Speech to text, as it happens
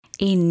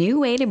a new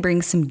way to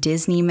bring some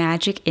Disney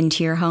magic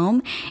into your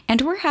home,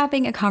 and we're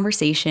having a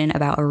conversation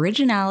about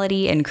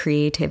originality and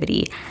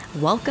creativity.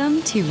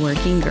 Welcome to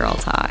Working Girl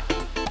Talk.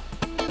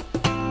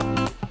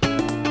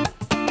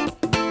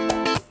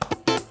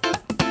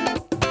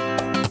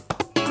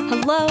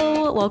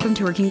 Hello, welcome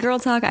to Working Girl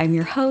Talk. I'm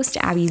your host,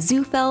 Abby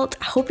Zufelt.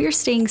 I hope you're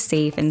staying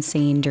safe and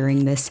sane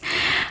during this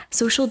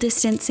social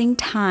distancing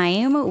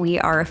time. We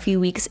are a few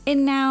weeks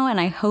in now,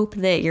 and I hope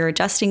that you're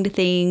adjusting to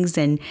things.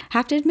 And I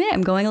have to admit,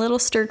 I'm going a little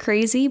stir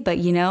crazy, but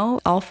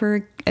all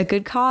for a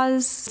good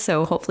cause.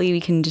 So hopefully we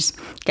can just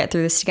get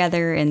through this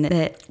together, and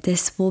that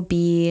this will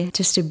be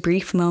just a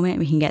brief moment.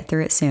 We can get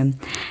through it soon.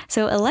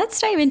 So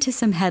let's dive into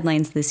some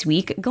headlines this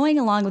week. Going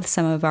along with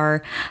some of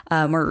our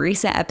more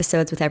recent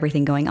episodes with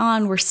everything going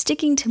on, we're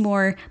sticking to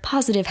more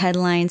positive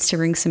headlines to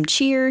bring some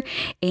cheer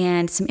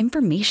and some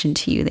information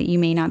to you that you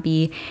may not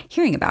be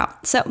hearing about.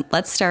 So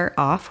let's start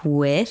off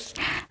with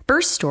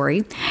first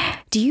story.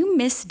 Do you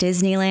miss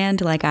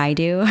Disneyland like I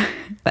do?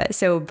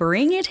 So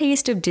bring a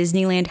taste of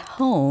Disneyland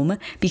home,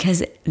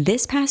 because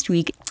this past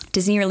week,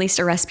 Disney released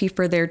a recipe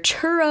for their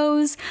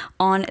churros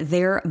on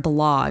their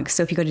blog.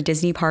 So if you go to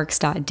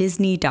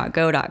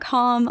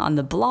disneyparks.disney.go.com on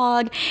the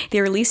blog,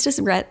 they released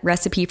a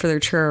recipe for their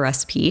churro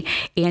recipe,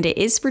 and it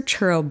is for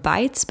churro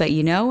bites, but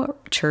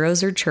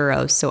churros are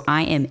churros, so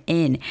I am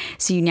in.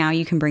 So now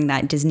you can bring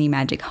that Disney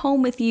magic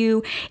home with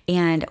you,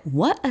 and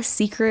what a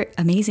secret,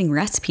 amazing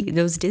recipe.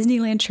 Those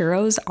Disneyland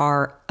churros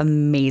are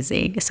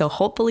amazing. So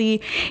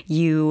hopefully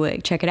you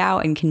check it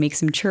out and can make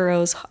some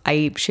churros.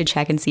 I should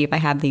check and see if I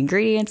have the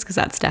ingredients, because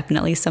that's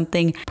definitely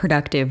something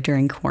productive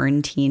during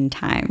quarantine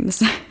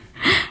times.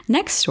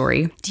 Next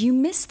story. Do you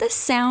miss the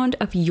sound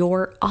of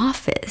your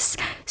office?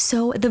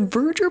 So The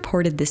Verge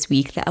reported this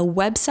week that a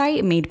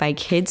website made by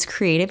Kids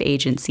Creative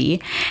Agency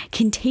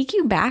can take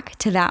you back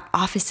to that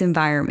office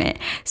environment.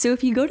 So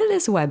if you go to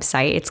this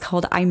website, it's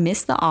called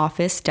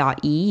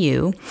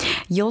imisstheoffice.eu.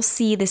 You'll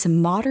see this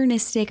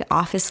modernistic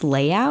office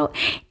layout,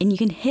 and you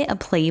can hit a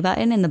play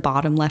button in the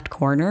bottom left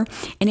corner,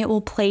 and it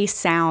will play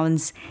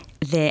sounds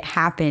that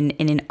happen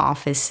in an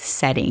office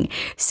setting.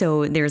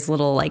 So there's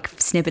little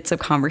snippets of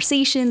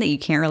conversation that you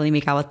can't really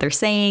make out what they're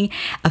saying,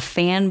 a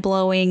fan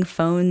blowing,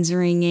 phones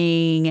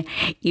ringing,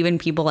 even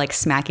people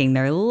smacking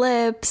their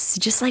lips,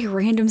 just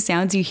random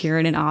sounds you hear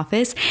in an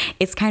office.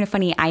 It's kind of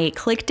funny. I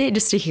clicked it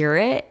just to hear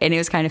it, and it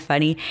was kind of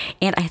funny.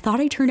 And I thought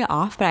I turned it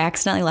off, but I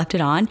accidentally left it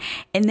on.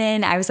 And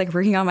then I was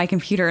working on my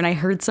computer, and I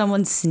heard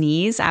someone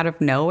sneeze out of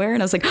nowhere.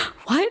 And I was like,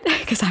 what?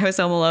 Because I was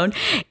home alone.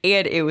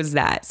 And it was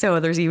that. So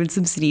there's even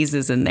some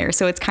sneezes in there.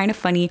 So it's kind of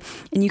funny.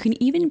 And you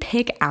can even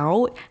pick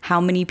out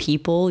how many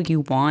people you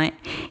want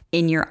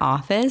in your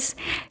office.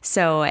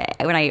 So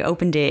when I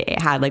opened it,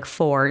 it had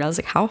 4. And I was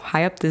like, how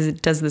high up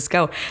does this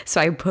go?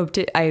 So I bumped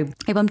it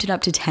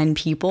up to 10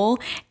 people,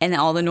 and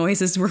all the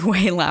noises were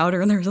way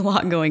louder, and there's a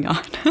lot going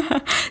on.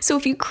 So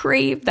if you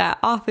crave that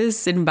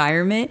office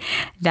environment,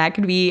 that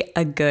could be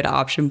a good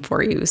option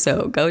for you.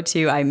 So go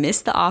to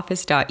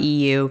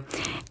imisstheoffice.eu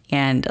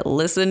and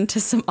listen to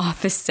some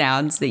office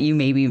sounds that you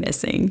may be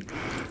missing.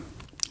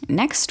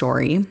 Next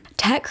story.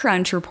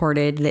 TechCrunch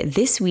reported that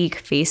this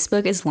week,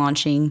 Facebook is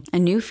launching a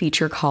new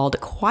feature called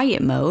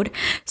Quiet Mode.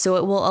 So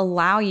it will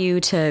allow you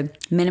to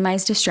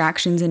minimize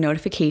distractions and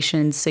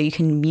notifications, so you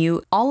can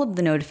mute all of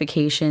the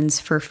notifications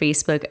for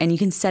Facebook, and you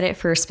can set it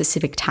for a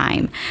specific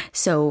time.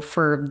 So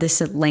for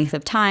this length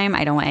of time,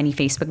 I don't want any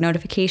Facebook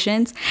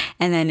notifications,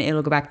 and then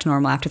it'll go back to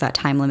normal after that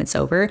time limit's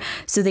over.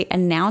 So they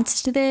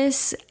announced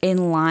this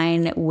in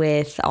line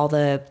with all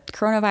the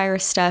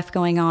coronavirus stuff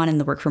going on and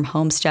the work from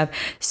home stuff.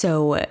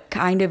 So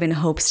kind of in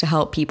hopes to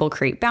help people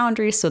create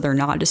boundaries so they're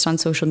not just on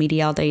social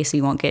media all day, so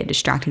you won't get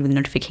distracted with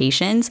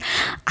notifications.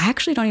 I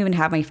actually don't even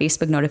have my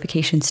Facebook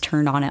notifications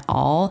turned on at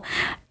all,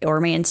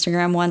 or my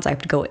Instagram ones. I have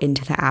to go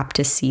into the app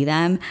to see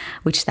them,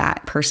 which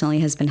that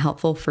personally has been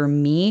helpful for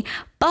me.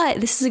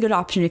 But this is a good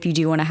option if you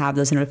do want to have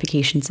those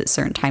notifications at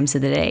certain times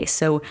of the day.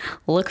 So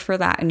look for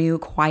that new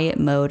quiet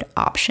mode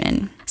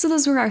option. So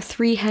those were our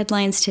 3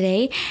 headlines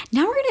today.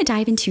 Now we're going to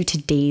dive into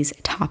today's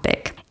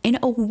topic. In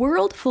a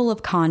world full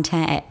of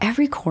content at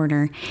every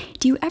corner,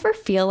 do you ever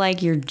feel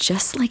like you're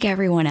just like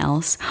everyone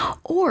else?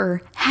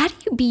 Or how do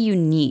you be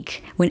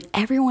unique when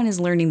everyone is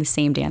learning the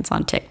same dance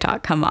on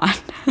TikTok? Come on.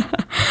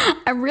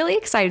 I'm really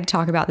excited to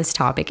talk about this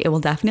topic. It will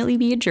definitely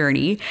be a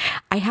journey.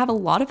 I have a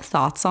lot of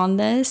thoughts on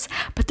this,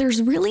 but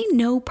there's really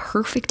no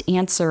perfect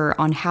answer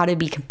on how to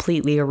be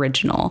completely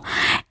original.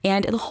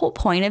 And the whole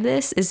point of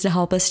this is to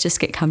help us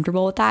just get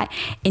comfortable with that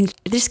and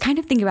just kind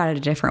of think about it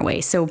a different way.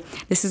 So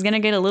this is going to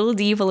get a little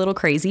deep, a little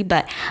crazy,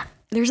 but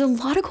there's a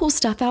lot of cool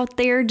stuff out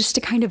there just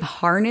to kind of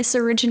harness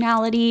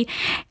originality,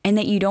 and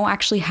that you don't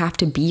actually have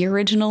to be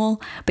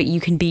original, but you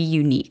can be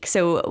unique.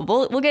 So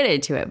we'll get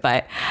into it,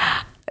 but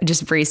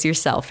just brace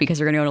yourself,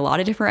 because we're going to go in a lot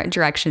of different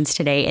directions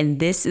today.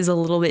 And this is a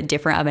little bit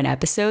different of an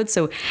episode.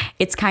 So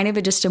it's kind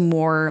of just a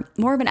more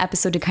of an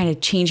episode to kind of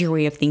change your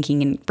way of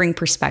thinking and bring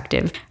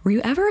perspective. Were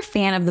you ever a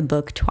fan of the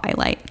book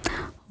Twilight?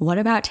 What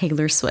about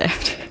Taylor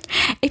Swift?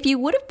 If you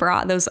would have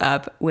brought those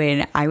up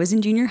when I was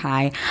in junior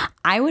high,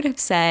 I would have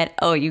said,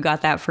 oh, you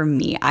got that from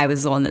me. I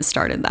was the one that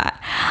started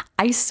that.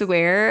 I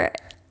swear.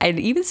 And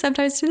even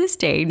sometimes to this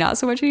day, not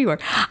so much anymore,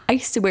 I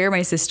swear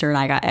my sister and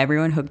I got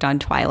everyone hooked on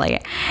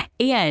Twilight.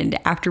 And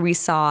after we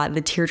saw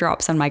the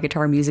Teardrops on My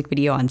Guitar music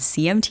video on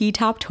CMT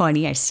Top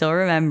 20, I still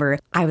remember,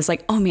 I was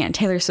like, oh man,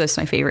 Taylor Swift's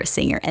my favorite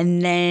singer.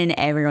 And then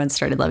everyone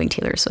started loving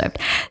Taylor Swift.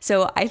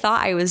 So I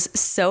thought I was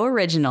so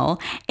original.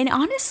 And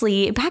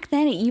honestly, back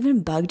then it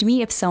even bugged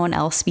me if someone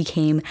else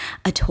became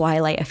a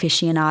Twilight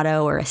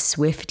aficionado or a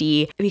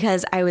Swiftie,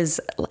 because I was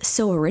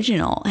so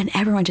original and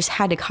everyone just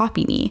had to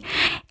copy me.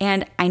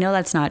 And I know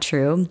that's not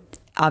true.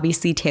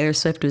 Obviously, Taylor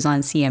Swift was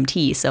on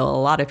CMT, so a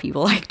lot of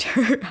people liked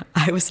her.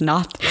 I was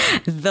not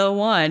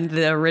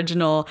the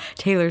original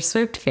Taylor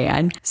Swift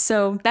fan.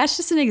 So that's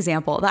just an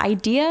example. The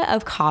idea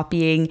of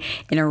copying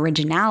an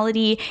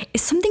originality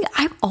is something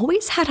I've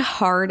always had a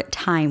hard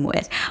time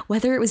with,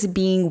 whether it was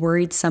being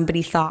worried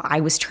somebody thought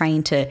I was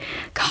trying to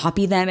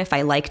copy them if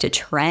I liked a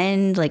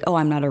trend, like, oh,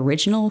 I'm not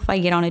original if I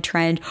get on a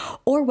trend,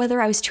 or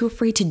whether I was too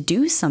afraid to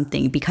do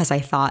something because I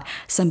thought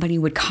somebody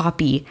would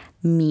copy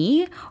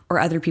me or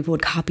other people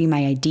would copy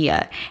my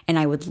idea and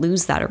I would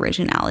lose that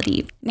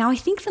originality. Now, I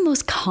think the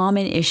most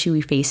common issue we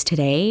face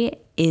today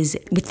is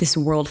with this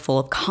world full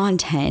of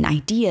content and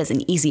ideas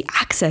and easy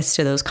access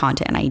to those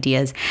content and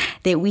ideas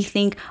that we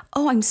think,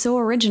 oh, I'm so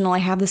original, I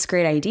have this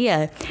great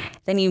idea.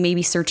 Then you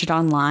maybe search it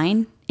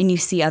online and you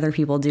see other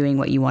people doing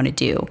what you want to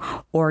do,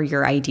 or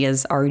your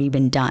idea's already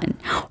been done,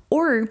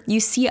 or you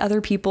see other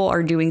people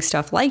are doing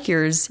stuff like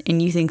yours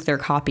and you think they're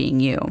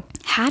copying you.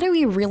 How do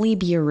we really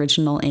be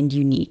original and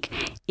unique?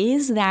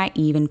 Is that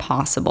even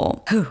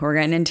possible? We're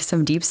getting into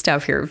some deep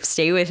stuff here.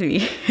 Stay with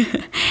me.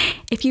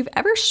 If you've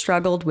ever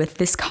struggled with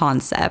this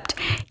concept,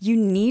 you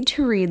need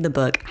to read the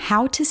book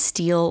How to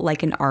Steal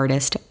Like an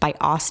Artist by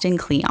Austin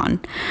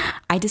Kleon.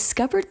 I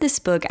discovered this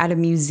book at a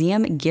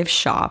museum gift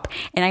shop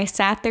and I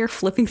sat there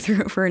flipping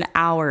through it for an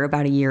hour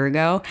about a year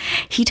ago.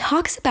 He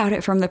talks about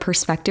it from the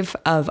perspective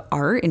of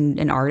art and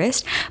an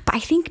artist, but I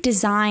think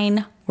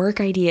design,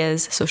 work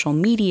ideas, social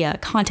media,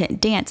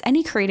 content, dance,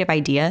 any creative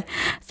idea,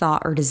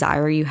 thought, or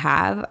desire you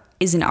have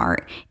is an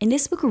art. And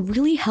this book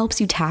really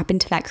helps you tap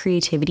into that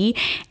creativity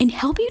and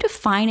help you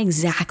define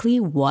exactly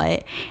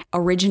what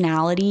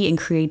originality and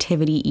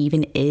creativity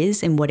even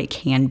is and what it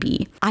can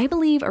be. I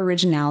believe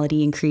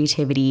originality and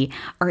creativity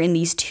are in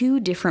these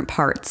two different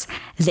parts: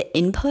 the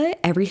input,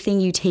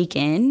 everything you take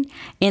in,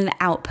 and the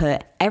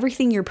output,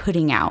 everything you're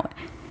putting out.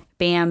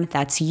 Bam,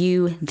 that's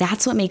you.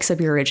 That's what makes up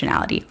your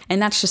originality. And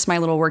that's just my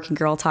little working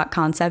girl talk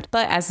concept.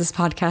 But as this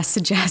podcast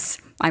suggests,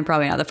 I'm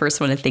probably not the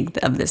first one to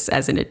think of this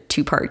as in a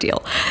two-part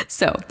deal.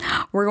 So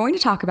we're going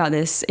to talk about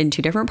this in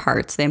two different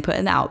parts, the input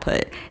and the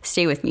output.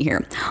 Stay with me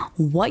here.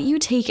 What you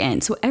take in.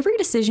 So every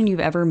decision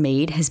you've ever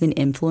made has been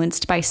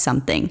influenced by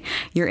something.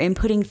 You're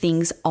inputting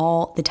things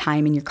all the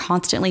time and you're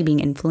constantly being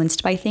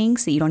influenced by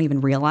things that you don't even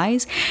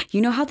realize.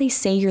 You know how they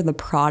say you're the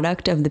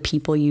product of the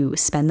people you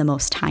spend the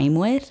most time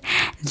with?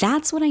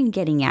 That's what I'm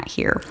getting at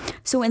here.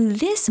 So in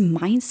this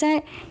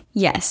mindset,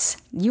 yes,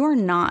 you are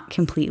not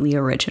completely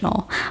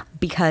original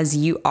because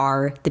you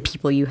are the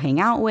people you hang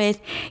out with,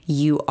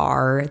 you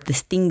are the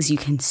things you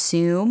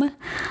consume,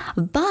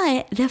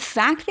 but the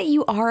fact that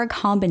you are a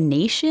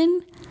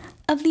combination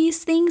of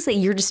these things, that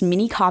you're just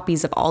mini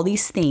copies of all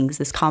these things,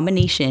 this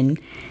combination,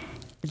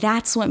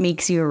 that's what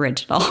makes you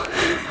original.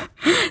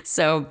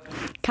 So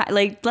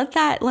like let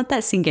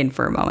that sink in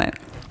for a moment.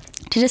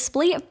 To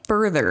display it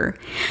further,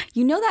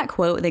 you know that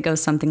quote that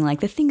goes something like,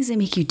 the things that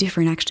make you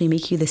different actually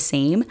make you the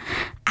same?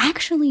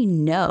 Actually,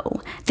 no.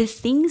 The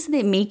things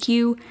that make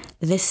you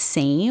the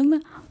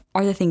same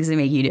are the things that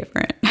make you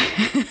different.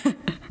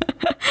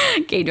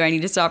 Okay, do I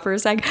need to stop for a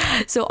sec?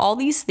 So all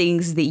these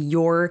things that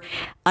you're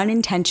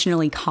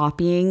unintentionally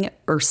copying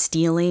or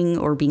stealing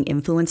or being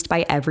influenced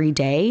by every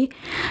day,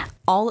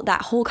 all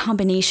that whole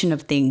combination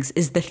of things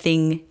is the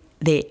thing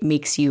that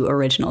makes you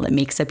original, that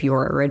makes up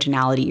your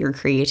originality, your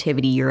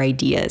creativity, your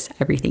ideas,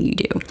 everything you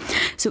do.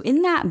 So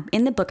in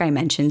the book I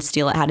mentioned,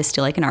 How to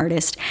Steal Like an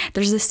Artist,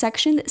 there's a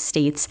section that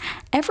states,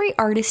 every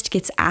artist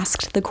gets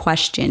asked the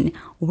question,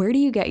 where do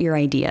you get your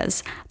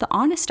ideas? The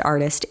honest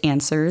artist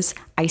answers,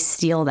 I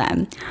steal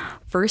them.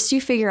 First, you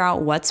figure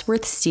out what's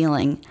worth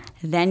stealing,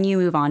 then you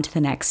move on to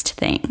the next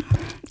thing.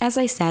 As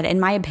I said, in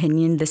my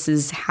opinion, this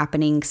is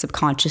happening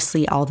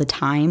subconsciously all the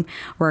time.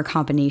 We're a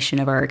combination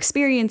of our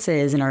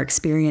experiences, and our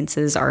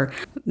experiences are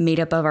made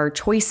up of our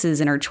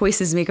choices, and our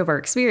choices make up our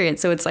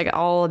experience. So it's like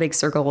all a big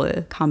circle,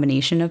 a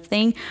combination of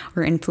thing.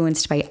 We're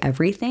influenced by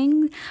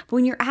everything. But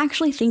when you're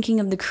actually thinking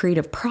of the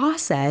creative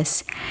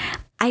process,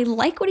 I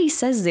like what he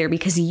says there,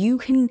 because you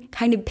can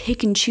kind of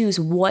pick and choose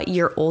what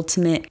your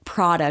ultimate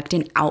product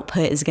and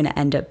output is going to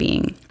end up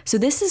being. So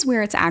this is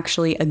where it's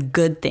actually a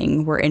good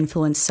thing. We're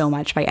influenced so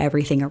much by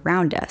everything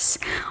around us.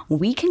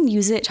 We can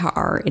use it to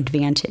our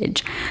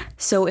advantage.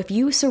 So if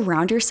you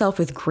surround yourself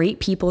with great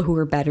people who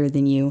are better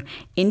than you,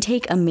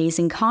 intake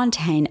amazing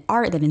content,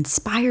 art that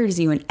inspires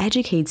you and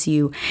educates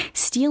you,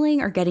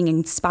 stealing or getting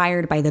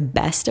inspired by the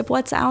best of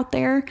what's out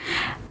there,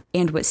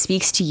 and what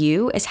speaks to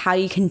you is how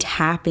you can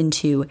tap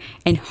into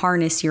and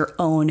harness your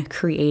own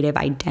creative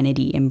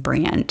identity and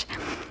brand.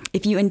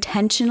 If you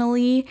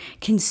intentionally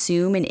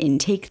consume and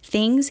intake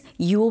things,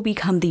 you will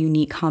become the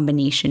unique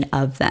combination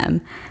of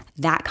them.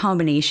 That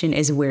combination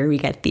is where we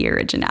get the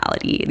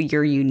originality,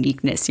 your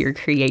uniqueness, your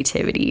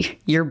creativity,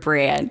 your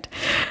brand.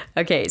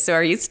 Okay, so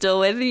are you still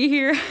with me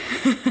here?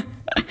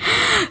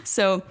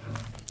 So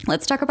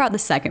let's talk about the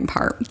second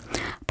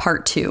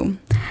part 2.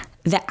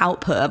 The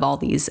output of all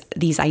these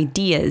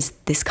ideas,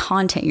 this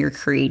content you're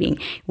creating,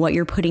 what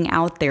you're putting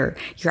out there,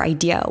 your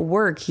idea at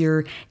work,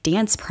 your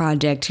dance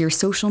project, your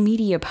social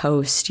media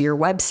post, your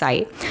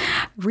website.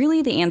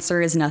 Really, the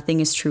answer is nothing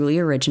is truly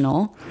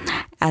original,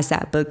 as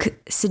that book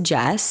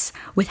suggests.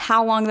 With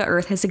how long the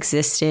earth has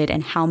existed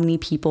and how many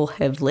people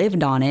have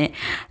lived on it,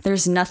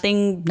 there's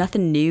nothing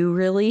new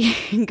really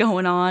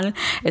going on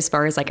as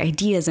far as like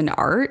ideas and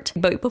art.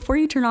 But before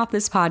you turn off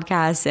this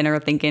podcast and are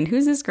thinking,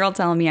 who's this girl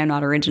telling me I'm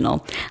not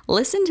original?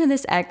 Listen to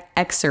this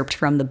excerpt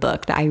from the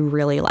book that I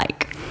really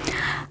like.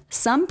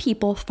 Some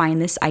people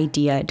find this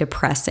idea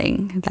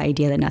depressing, the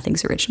idea that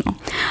nothing's original,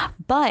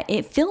 but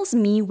it fills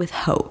me with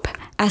hope.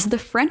 As the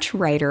French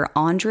writer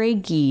André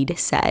Gide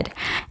said,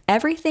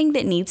 everything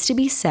that needs to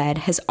be said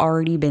has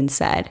already been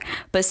said,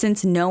 but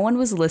since no one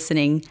was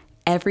listening,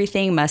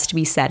 everything must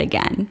be said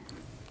again.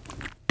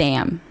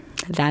 Bam.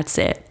 That's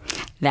it.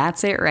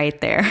 That's it right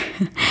there.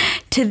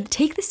 To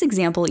take this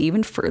example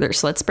even further,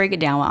 so let's break it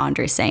down what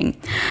Andre's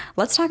saying.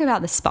 Let's talk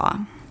about the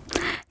spa.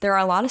 There are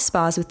a lot of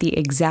spas with the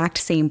exact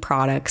same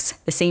products,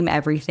 the same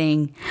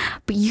everything,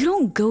 but you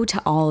don't go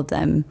to all of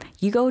them.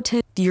 You go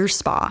to your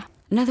spa.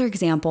 Another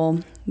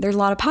example, there's a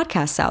lot of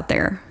podcasts out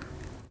there.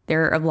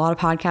 There are a lot of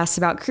podcasts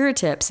about career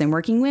tips and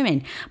working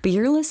women, but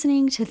you're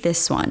listening to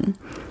this one,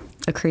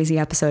 a crazy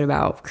episode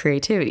about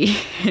creativity.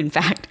 In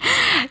fact,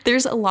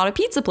 there's a lot of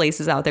pizza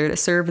places out there that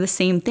serve the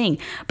same thing,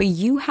 but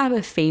you have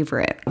a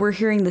favorite. We're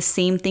hearing the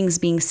same things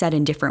being said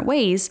in different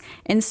ways.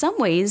 In some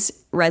ways,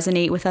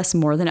 resonate with us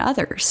more than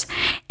others.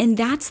 And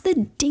that's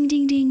the ding,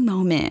 ding, ding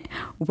moment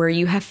where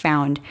you have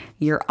found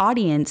your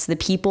audience, the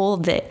people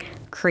that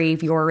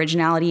crave your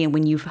originality and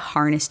when you've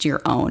harnessed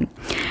your own.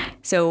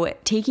 So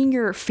taking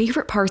your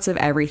favorite parts of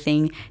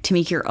everything to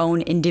make your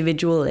own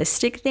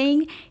individualistic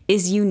thing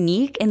is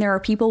unique, and there are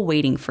people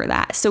waiting for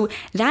that. So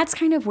that's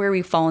kind of where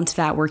we fall into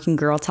that working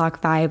girl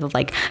talk vibe of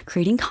like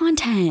creating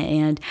content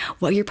and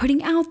what you're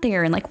putting out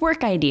there and like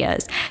work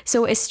ideas.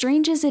 So as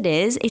strange as it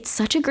is, it's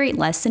such a great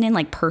lesson in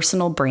like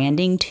personal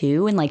branding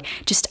too, and like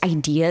just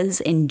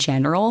ideas in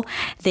general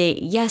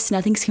that yes,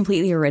 nothing's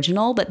completely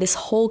original, but this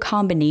whole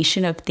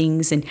combination of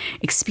things and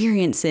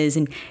experiences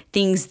and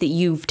things that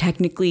you've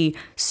technically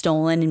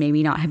stolen and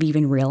maybe not have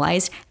even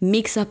realized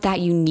makes up that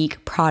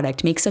unique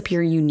product, makes up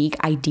your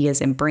unique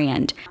ideas and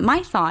brand.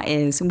 My thought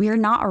is we are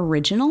not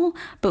original,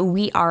 but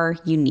we are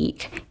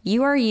unique.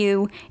 You are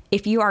you.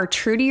 If you are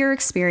true to your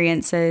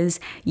experiences,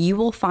 you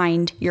will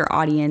find your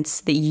audience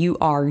that you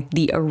are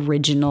the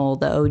original,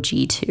 the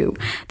OG too.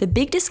 The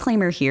big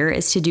disclaimer here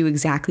is to do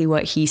exactly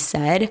what he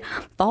said.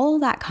 Follow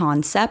that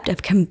concept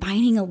of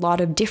combining a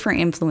lot of different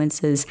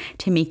influences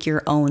to make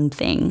your own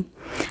thing.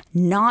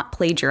 Not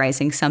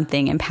plagiarizing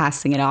something and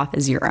passing it off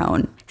as your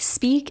own.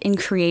 Speak and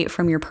create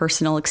from your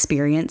personal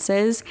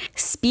experiences.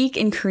 Speak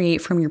and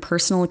create from your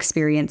personal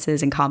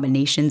experiences and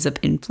combinations of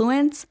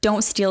influence.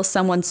 Don't steal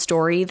someone's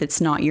story that's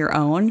not your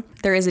own.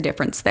 There is a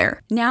difference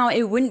there. Now,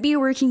 it wouldn't be a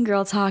working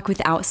girl talk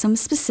without some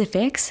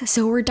specifics,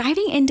 so we're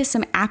diving into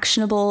some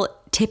actionable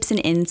tips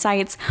and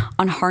insights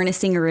on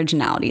harnessing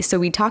originality. So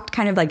we talked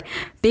kind of like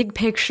big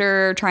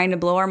picture, trying to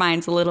blow our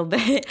minds a little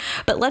bit,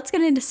 but let's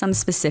get into some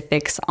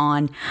specifics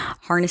on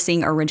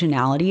harnessing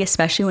originality,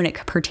 especially when it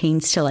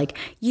pertains to like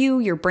you,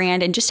 your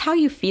brand, and just how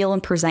you feel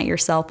and present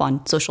yourself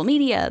on social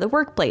media, the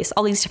workplace,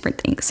 all these different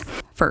things.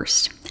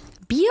 First,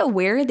 be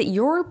aware that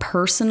your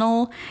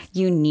personal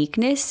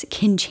uniqueness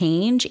can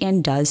change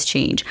and does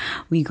change.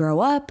 We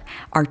grow up,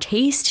 our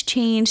taste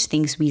changes,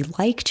 things we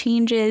like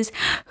changes.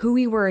 Who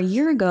we were a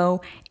year ago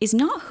is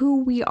not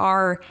who we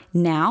are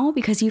now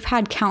because you've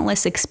had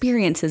countless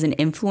experiences and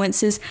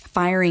influences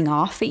firing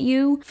off at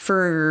you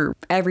for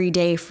every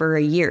day for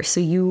a year.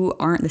 So you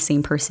aren't the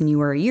same person you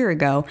were a year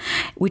ago,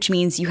 which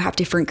means you have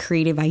different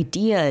creative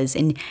ideas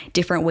and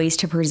different ways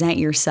to present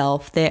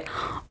yourself that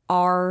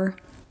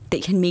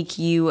can make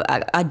you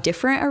a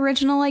different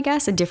original, I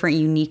guess, a different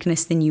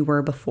uniqueness than you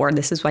were before.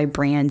 This is why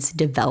brands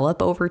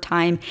develop over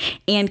time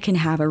and can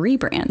have a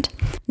rebrand.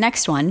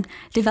 Next one,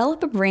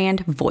 develop a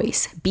brand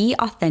voice. Be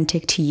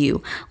authentic to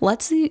you.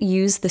 Let's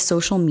use the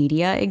social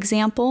media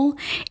example.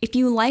 If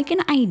you like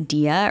an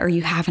idea or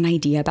you have an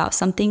idea about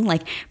something,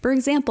 like for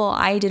example,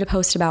 I did a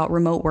post about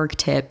remote work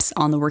tips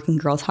on the Working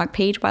Girl Talk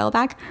page a while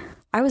back.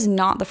 I was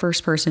not the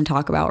first person to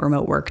talk about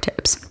remote work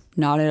tips.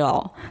 Not at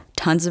all.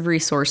 Tons of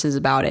resources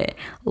about it.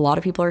 A lot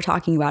of people are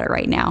talking about it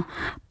right now.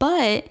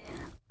 But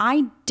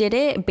I did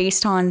it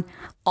based on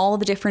all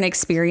the different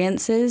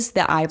experiences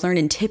that I've learned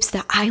and tips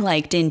that I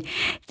liked and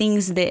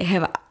things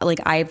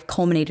that I've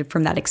culminated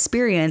from that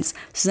experience.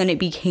 So then it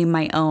became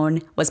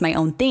was my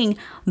own thing.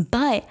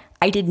 But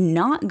I did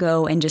not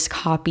go and just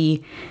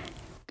copy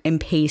and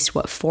paste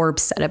what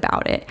Forbes said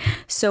about it.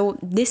 So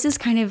this is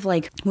kind of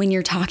like when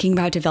you're talking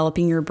about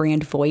developing your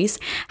brand voice,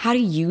 how do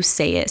you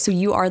say it? So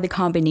you are the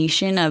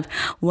combination of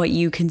what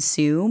you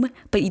consume,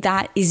 but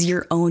that is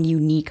your own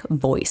unique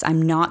voice.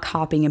 I'm not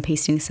copying and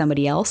pasting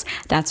somebody else.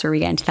 That's where we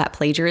get into that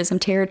plagiarism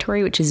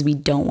territory, which is we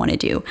don't want to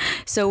do.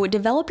 So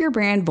develop your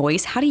brand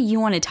voice. How do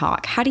you want to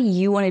talk? How do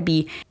you want to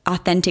be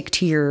authentic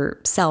to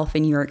yourself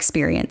and your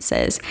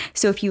experiences?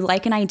 So if you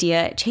like an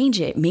idea,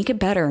 change it, make it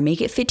better, make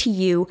it fit to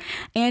you,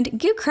 and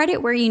give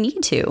credit where you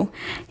need to.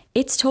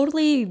 It's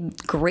totally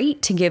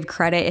great to give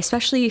credit,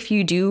 especially if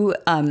you do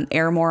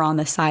err more on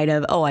the side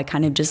of, oh, I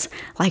kind of just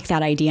like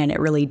that idea and it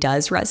really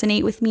does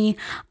resonate with me.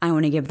 I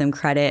want to give them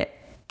credit.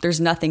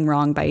 There's nothing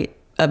wrong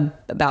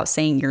about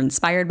saying you're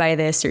inspired by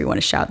this or you want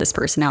to shout this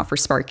person out for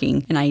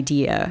sparking an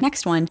idea.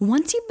 Next one,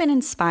 once you've been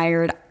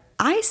inspired,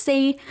 I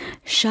say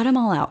shut them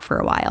all out for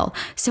a while.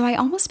 So I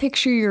almost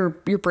picture your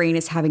brain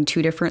as having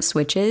two different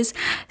switches.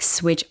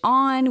 Switch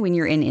on when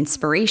you're in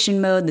inspiration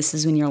mode. This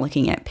is when you're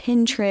looking at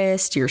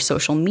Pinterest, your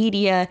social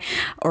media,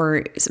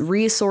 or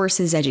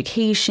resources,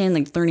 education,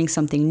 like learning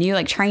something new,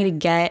 like trying to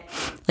get,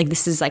 like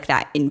this is like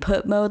that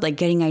input mode, like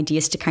getting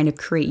ideas to kind of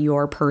create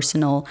your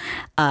personal,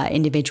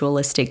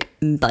 individualistic,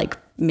 like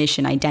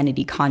mission,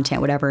 identity, content,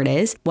 whatever it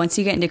is. Once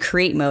you get into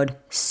create mode,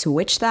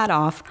 switch that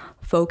off.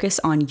 Focus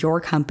on your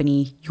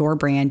company, your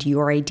brand,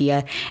 your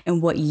idea, and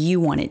what you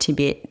want it to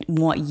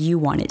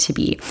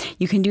be,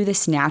 You can do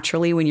this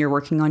naturally when you're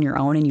working on your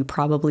own, and you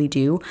probably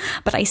do.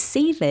 But I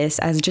say this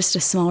as just a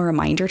small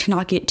reminder to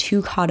not get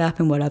too caught up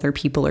in what other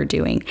people are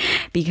doing.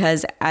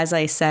 Because as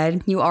I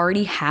said, you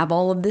already have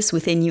all of this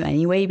within you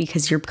anyway,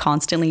 because you're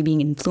constantly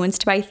being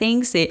influenced by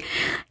things that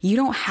you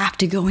don't have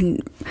to go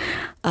and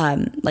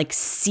like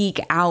seek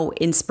out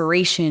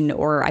inspiration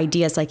or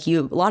ideas. Like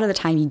a lot of the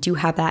time you do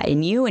have that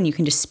in you and you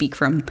can just speak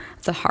from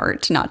the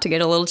heart. Not to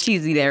get a little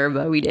cheesy there,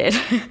 but we did.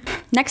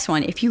 Next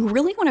one, if you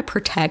really want to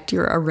protect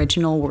your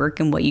original work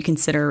and what you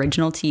consider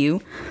original to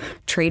you,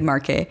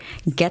 trademark it.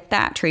 Get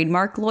that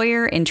trademark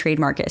lawyer and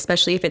trademark it,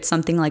 especially if it's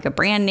something like a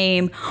brand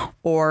name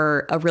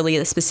or a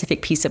really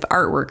specific piece of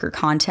artwork or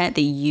content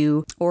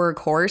or a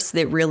course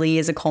that really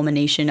is a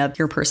culmination of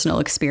your personal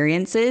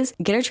experiences.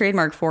 Get a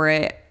trademark for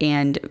it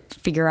and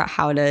figure out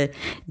how to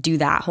do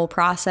that whole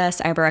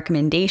process. I have a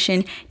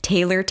recommendation.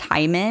 Taylor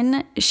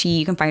Timon.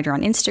 You can find her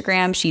on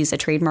Instagram. She's a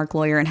trademark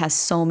lawyer and has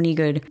so many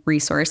good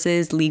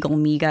resources. Legal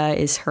Miga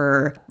is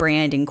her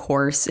brand and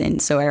course.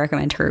 And so I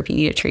recommend her if you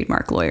need a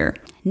trademark lawyer.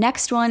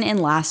 Next one and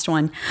last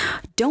one,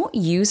 don't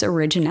use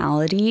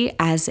originality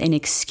as an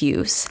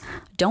excuse.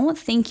 Don't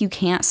think you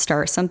can't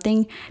start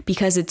something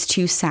because it's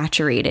too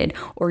saturated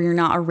or you're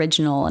not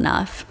original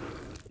enough.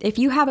 If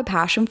you have a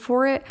passion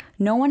for it,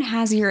 no one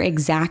has your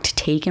exact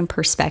take and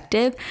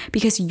perspective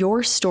because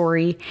your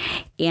story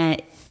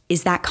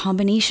is that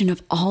combination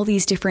of all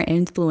these different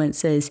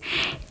influences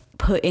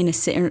put in a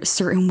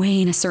certain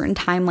way in a certain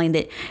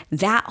timeline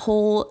that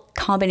whole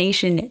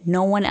combination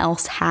no one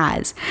else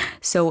has.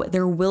 So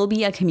there will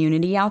be a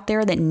community out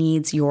there that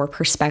needs your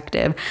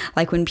perspective.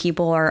 Like when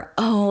people are,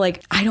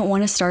 I don't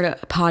want to start a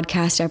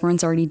podcast.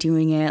 Everyone's already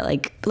doing it.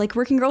 Like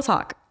Working Girl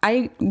Talk.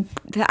 I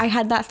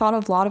had that thought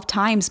a lot of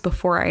times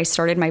before I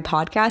started my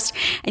podcast.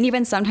 And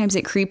even sometimes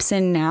it creeps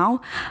in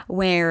now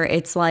where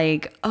it's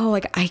like,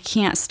 I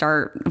can't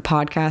start a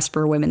podcast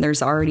for women.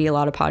 There's already a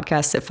lot of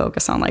podcasts that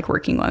focus on like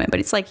working women, but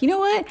it's like, you know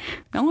what?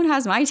 No one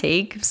has my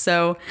take.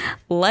 So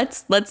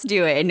let's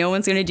do it. And no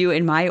one's going to do it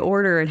in my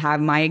order and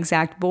have my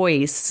exact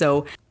voice.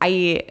 So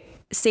I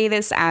say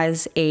this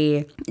as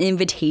an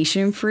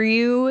invitation for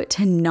you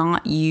to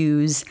not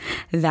use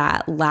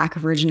that lack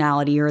of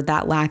originality or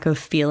that lack of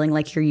feeling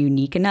like you're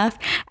unique enough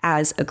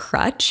as a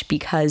crutch,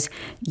 because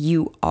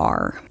you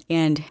are,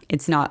 and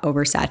it's not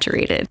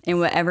oversaturated. And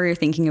whatever you're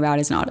thinking about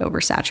is not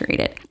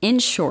oversaturated. In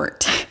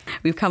short,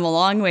 we've come a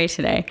long way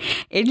today.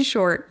 In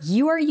short,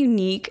 you are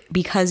unique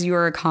because you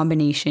are a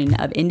combination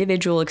of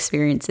individual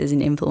experiences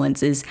and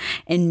influences,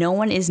 and no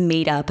one is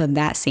made up of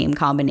that same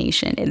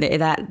combination.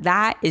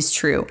 That is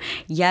true.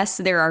 Yes,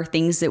 there are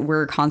things that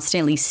we're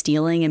constantly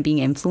stealing and being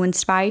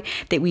influenced by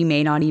that we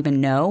may not even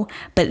know,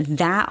 but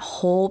that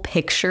whole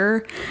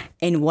picture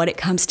and what it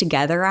comes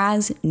together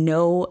as,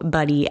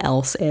 nobody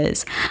else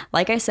is.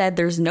 Like I said,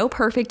 there's no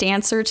perfect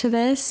answer to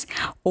this,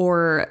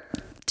 or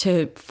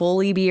to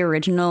fully be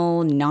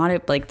original,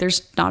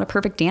 there's not a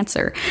perfect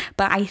answer.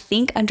 But I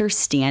think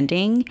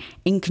understanding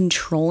and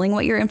controlling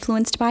what you're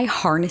influenced by,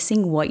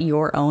 harnessing what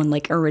your own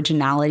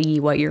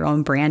originality, what your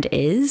own brand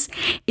is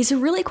a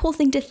really cool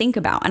thing to think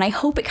about. And I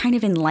hope it kind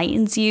of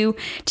enlightens you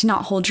to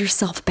not hold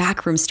yourself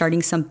back from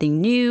starting something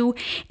new,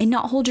 and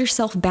not hold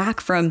yourself back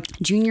from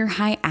junior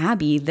high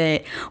Abby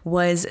that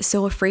was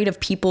so afraid of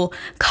people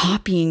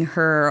copying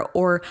her,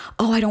 or,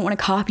 I don't want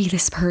to copy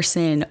this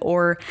person,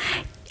 or,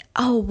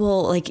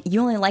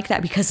 you only like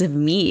that because of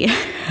me.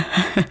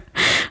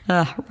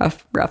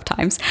 Rough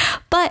times.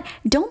 But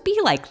don't be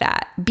like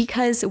that,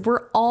 because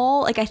we're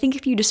all like, I think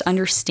if you just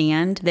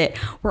understand that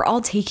we're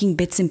all taking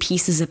bits and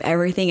pieces of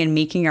everything and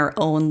making our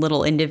own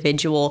little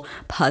individual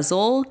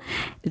puzzle,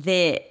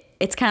 that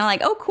it's kind of like,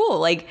 oh, cool.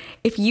 Like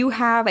if you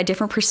have a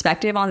different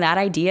perspective on that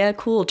idea,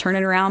 cool, turn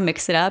it around,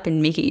 mix it up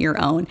and make it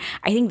your own.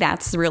 I think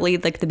that's really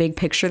like the big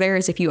picture there,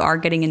 is if you are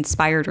getting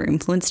inspired or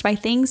influenced by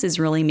things, is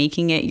really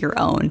making it your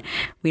own.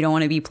 We don't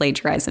want to be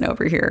plagiarizing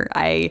over here.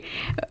 I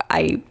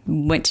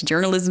went to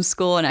journalism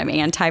school and I'm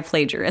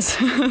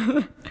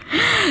anti-plagiarism.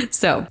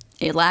 So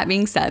that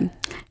being said,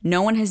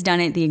 no one has done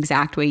it the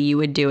exact way you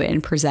would do it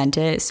and present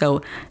it.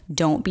 So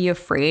don't be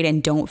afraid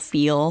and don't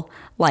feel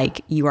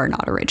like you are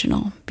not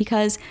original,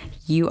 because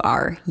you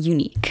are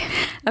unique.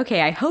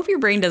 Okay, I hope your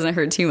brain doesn't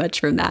hurt too much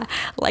from that.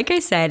 Like I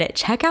said,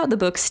 check out the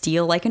book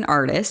Steal Like an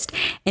Artist,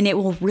 and it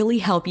will really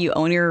help you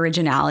own your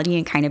originality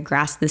and kind of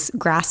grasp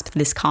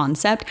this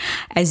concept.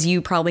 As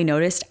you probably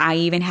noticed, I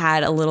even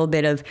had a little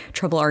bit of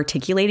trouble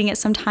articulating it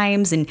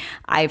sometimes, and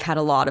I've had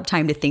a lot of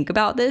time to think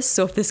about this.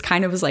 So if this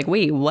kind of was like,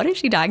 wait, what is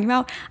she talking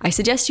about? I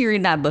suggest you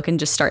read that book and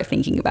just start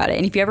thinking about it.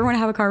 And if you ever want to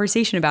have a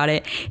conversation about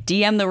it,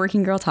 DM the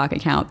Working Girl Talk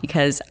account,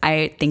 because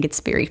I think it's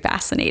very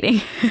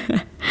fascinating.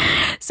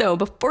 So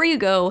before you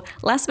go,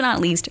 last but not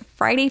least,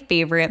 Friday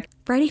favorite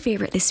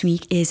this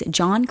week is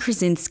John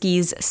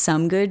Krasinski's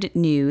Some Good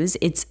News.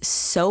 It's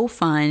so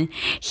fun.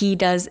 He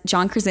does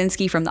John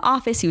Krasinski from The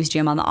Office. He was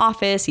Jim on The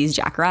Office. He's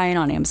Jack Ryan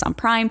on Amazon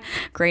Prime.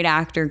 Great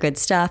actor, good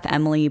stuff.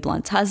 Emily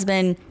Blunt's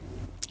husband.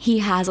 He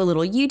has a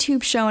little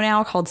YouTube show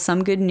now called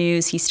Some Good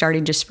News. He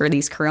started just for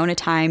these Corona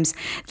times.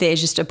 That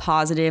is just a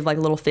positive, like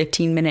a little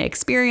 15-minute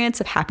experience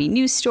of happy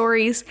news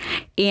stories.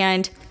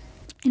 And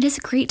it is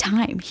a great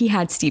time. He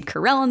had Steve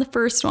Carell on the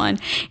first one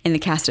and the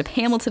cast of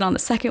Hamilton on the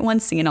second one,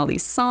 singing all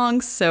these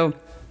songs. So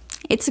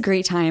it's a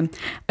great time,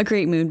 a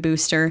great mood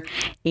booster,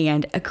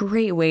 and a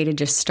great way to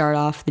just start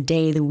off the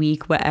day, the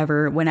week,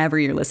 whenever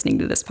you're listening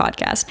to this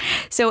podcast.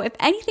 So if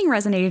anything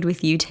resonated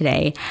with you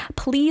today,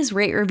 please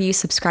rate, review,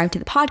 subscribe to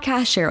the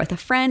podcast, share it with a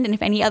friend. And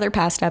if any other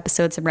past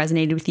episodes have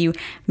resonated with you,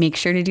 make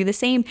sure to do the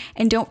same.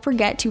 And don't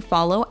forget to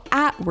follow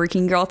at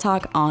Working Girl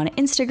Talk on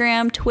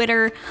Instagram,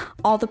 Twitter,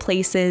 all the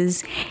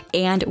places.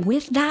 And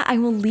with that, I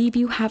will leave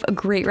you. Have a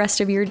great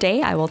rest of your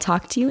day. I will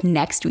talk to you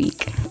next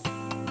week.